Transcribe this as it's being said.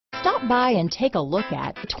Stop by and take a look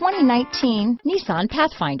at the 2019 Nissan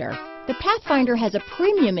Pathfinder. The Pathfinder has a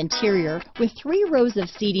premium interior with 3 rows of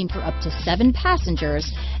seating for up to 7 passengers,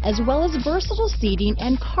 as well as versatile seating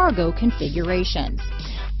and cargo configurations.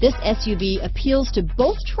 This SUV appeals to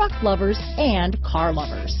both truck lovers and car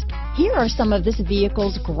lovers. Here are some of this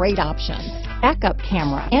vehicle's great options: backup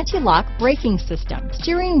camera, anti-lock braking system,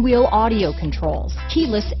 steering wheel audio controls,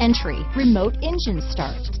 keyless entry, remote engine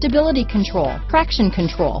start, stability control, traction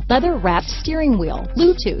control, leather-wrapped steering wheel,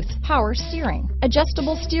 Bluetooth, power steering,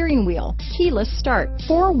 adjustable steering wheel, keyless start,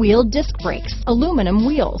 4-wheel disc brakes, aluminum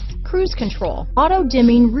wheels, cruise control,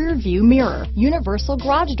 auto-dimming rear view mirror, universal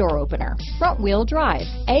garage door opener, front-wheel drive,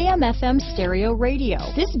 AM/FM stereo radio.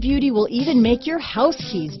 This beauty will even make your house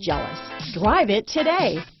keys jealous. Drive it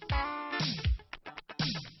today.